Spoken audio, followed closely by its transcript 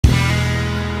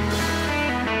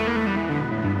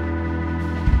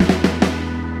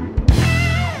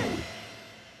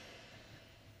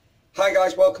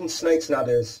guys, welcome to Snakes and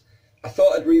Adders. I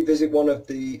thought I'd revisit one of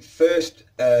the first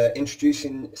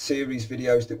introducing series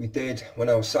videos that we did when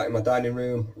I was sat in my dining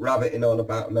room rabbiting on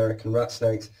about American rat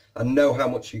snakes. I know how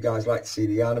much you guys like to see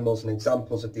the animals and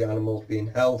examples of the animals being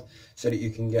held so that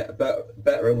you can get a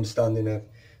better understanding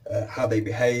of how they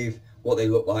behave, what they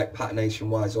look like, patternation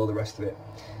wise, all the rest of it.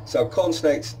 So corn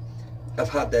snakes have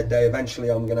had their day. Eventually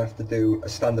I'm going to have to do a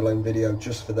standalone video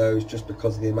just for those, just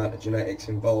because of the amount of genetics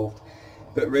involved.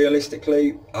 But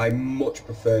realistically, I much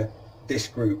prefer this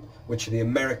group, which are the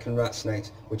American rat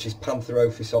snakes, which is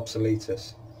Pantherophis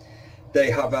obsoletus.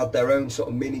 They have had their own sort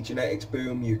of mini genetics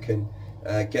boom. You can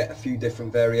get a few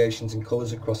different variations in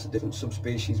colours across the different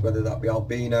subspecies, whether that be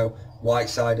albino,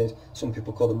 white-sided, some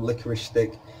people call them licorice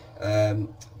stick,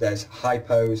 there's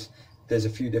hypos, there's a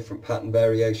few different pattern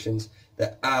variations.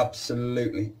 They're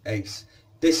absolutely ace.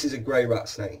 This is a grey rat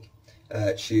snake.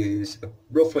 She's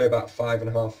roughly about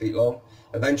 5.5 feet long.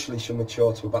 Eventually she'll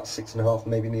mature to about 6.5,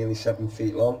 maybe nearly 7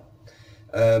 feet long.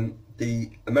 The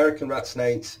American rat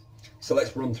snakes, so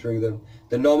let's run through them.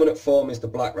 The nominate form is the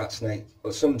black rat snake,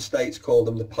 but some states call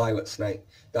them the pilot snake.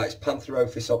 That is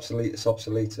Pantherophis obsoletus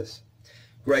obsoletus.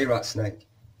 Grey rat snake,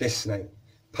 this snake,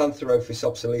 Pantherophis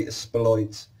obsoletus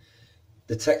spiloides.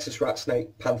 The Texas rat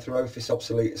snake, Pantherophis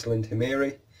obsoletus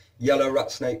lindhemeri. Yellow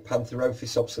rat snake,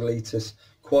 Pantherophis obsoletus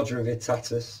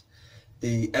quadrivitatus.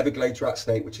 The Everglades rat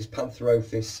snake, which is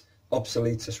Pantherophis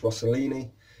obsoletus rossellini.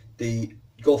 The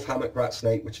Gulf hammock rat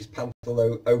snake, which is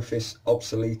Pantherophis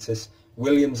obsoletus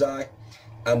williamsi.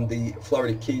 And the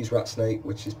Florida Keys rat snake,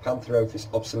 which is Pantherophis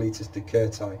obsoletus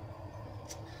decurti.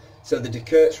 So the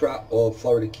Decurt's rat, or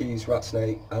Florida Keys rat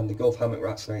snake, and the Gulf hammock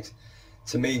rat snakes,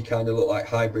 to me kind of look like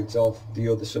hybrids of the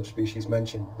other subspecies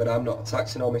mentioned, but I'm not a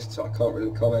taxonomist, so I can't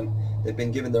really comment. They've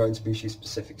been given their own species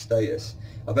specific status.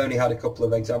 I've only had a couple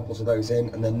of examples of those in,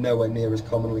 and they're nowhere near as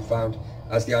commonly found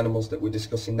as the animals that we're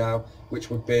discussing now, which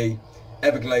would be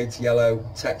Everglades yellow,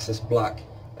 Texas black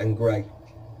and grey.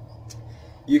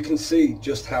 You can see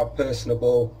just how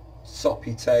personable,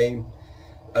 soppy tame,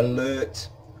 alert,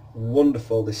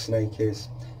 wonderful this snake is.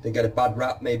 They get a bad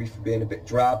rap maybe for being a bit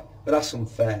drab, but that's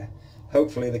unfair.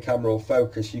 Hopefully the camera will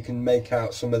focus. You can make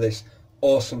out some of this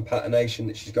awesome patternation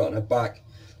that she's got on her back.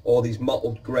 All these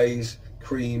mottled greys,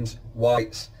 creams,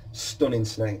 whites, stunning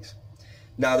snakes.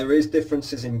 Now there is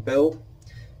differences in build.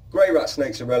 Grey rat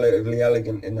snakes are relatively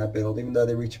elegant in their build, even though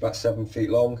they reach about 7 feet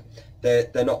long. They're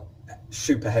not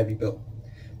super heavy built.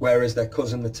 Whereas their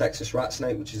cousin, the Texas rat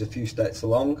snake, which is a few states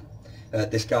long,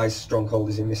 this guy's stronghold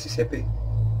is in Mississippi.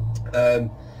 The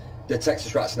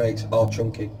Texas rat snakes are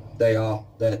chunky.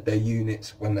 They're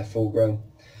units when they're full grown.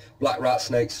 Black rat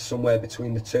snakes are somewhere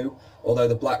between the two, although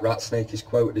the black rat snake is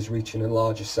quoted as reaching a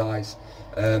larger size.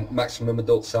 Maximum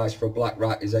adult size for a black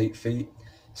rat is 8 feet.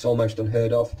 It's almost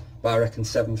unheard of, but I reckon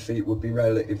 7 feet would be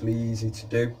relatively easy to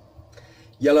do.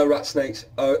 Yellow rat snakes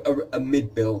are a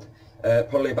mid-build,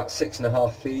 probably about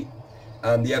 6.5 feet,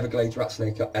 and the Everglades rat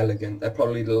snake are elegant. They're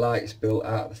probably the lightest built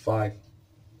out of the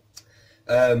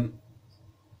 5.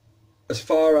 As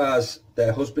far as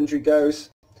their husbandry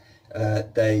goes,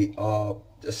 they are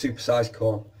a supersized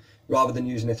corn. Rather than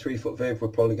using a 3-foot viv, we're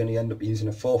probably going to end up using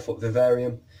a 4-foot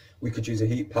vivarium. We could use a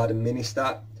heat pad and mini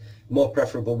stat. More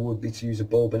preferable would be to use a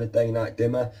bulb and a day-night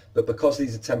dimmer, but because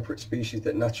these are temperate species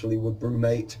that naturally would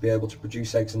brumate to be able to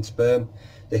produce eggs and sperm,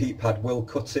 the heat pad will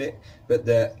cut it, but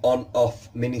their on-off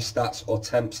mini stats or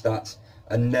temp stats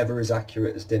are never as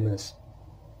accurate as dimmers.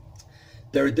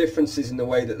 There are differences in the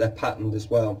way that they're patterned as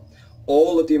well.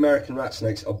 All of the American rat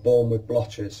snakes are born with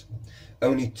blotches.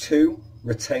 Only 2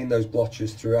 retain those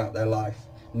blotches throughout their life,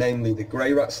 namely the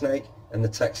grey rat snake and the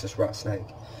Texas rat snake.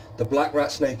 The black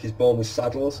rat snake is born with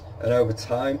saddles, and over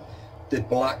time the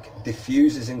black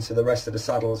diffuses into the rest of the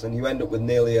saddles, and you end up with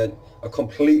nearly a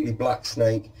completely black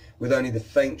snake with only the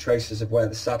faint traces of where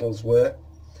the saddles were.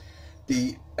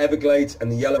 The Everglades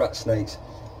and the yellow rat snakes,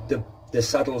 the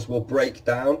saddles will break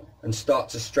down and start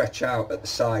to stretch out at the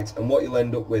sides, and what you'll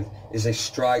end up with is a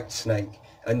striped snake,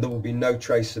 and there will be no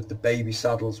trace of the baby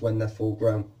saddles when they're full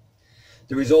grown.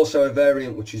 There is also a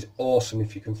variant which is awesome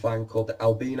if you can find, called the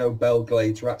albino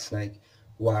Belglades rat snake.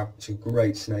 Wow, it's a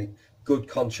great snake. Good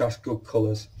contrast, good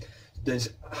colours. There's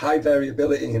high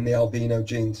variability in the albino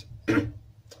genes.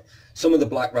 Some of the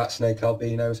black rat snake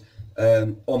albinos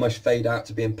almost fade out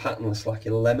to being patternless like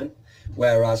a lemon,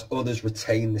 whereas others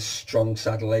retain this strong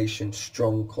saddleation,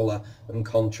 strong colour and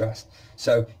contrast.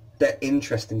 So they're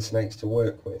interesting snakes to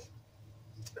work with.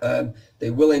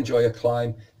 They will enjoy a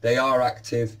climb, they are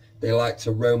active, they like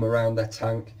to roam around their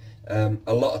tank,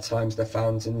 A lot of times they're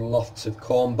found in lofts of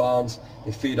corn barns.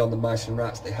 They feed on the mice and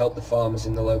rats. They help the farmers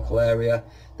in the local area.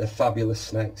 They're fabulous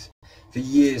snakes. For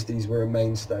years these were a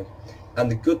mainstay.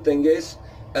 And the good thing is,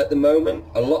 at the moment,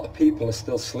 a lot of people are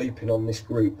still sleeping on this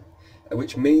group,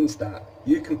 which means that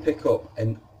you can pick up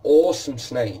an awesome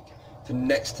snake for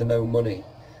next to no money.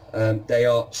 They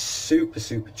are super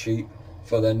cheap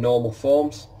for their normal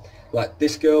forms. Like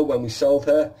this girl, when we sold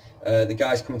her, the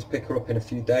guy's coming to pick her up in a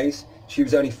few days. She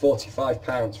was only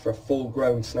 £45 for a full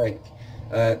grown snake.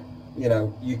 You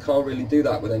know, you can't really do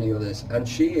that with any others. And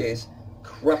she is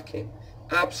cracking,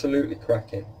 absolutely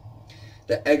cracking.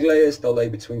 The egg layers, they'll lay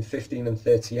between 15 and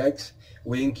 30 eggs.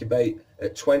 We incubate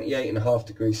at 28.5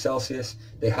 degrees Celsius.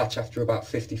 They hatch after about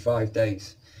 55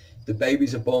 days. The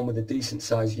babies are born with a decent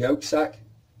sized yolk sac,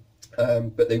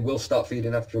 but they will start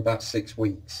feeding after about 6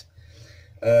 weeks.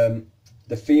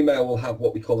 The female will have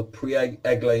what we call a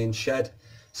pre-egg laying shed,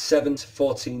 7 to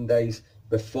 14 days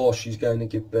before she's going to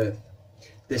give birth.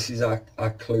 This is our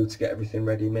clue to get everything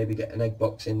ready, maybe get an egg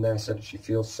box in there so that she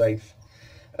feels safe.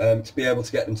 To be able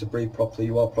to get them to breed properly,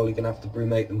 you are probably going to have to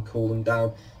brumate them, cool them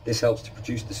down. This helps to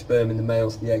produce the sperm in the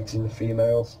males, the eggs in the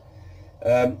females.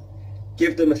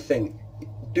 Give them a think.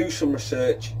 Do some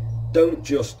research. Don't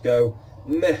just go,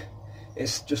 meh,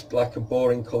 it's just like a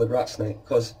boring coloured rat snake,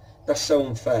 because that's so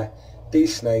unfair.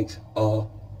 These snakes are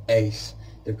ace.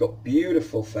 They've got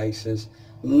beautiful faces,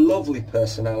 lovely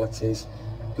personalities,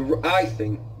 I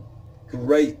think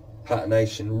great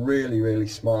patternation, really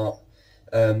smart.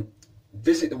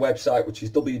 Visit the website, which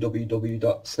is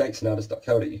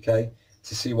www.snakesandadders.co.uk,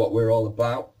 to see what we're all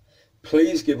about.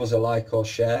 Please give us a like or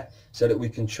share so that we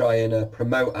can try and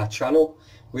promote our channel.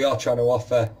 We are trying to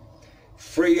offer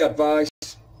free advice,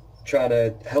 trying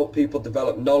to help people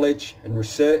develop knowledge and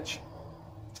research,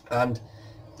 and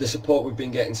the support we've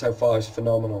been getting so far is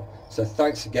phenomenal. So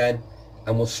thanks again,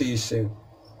 and we'll see you soon.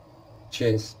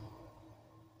 Cheers.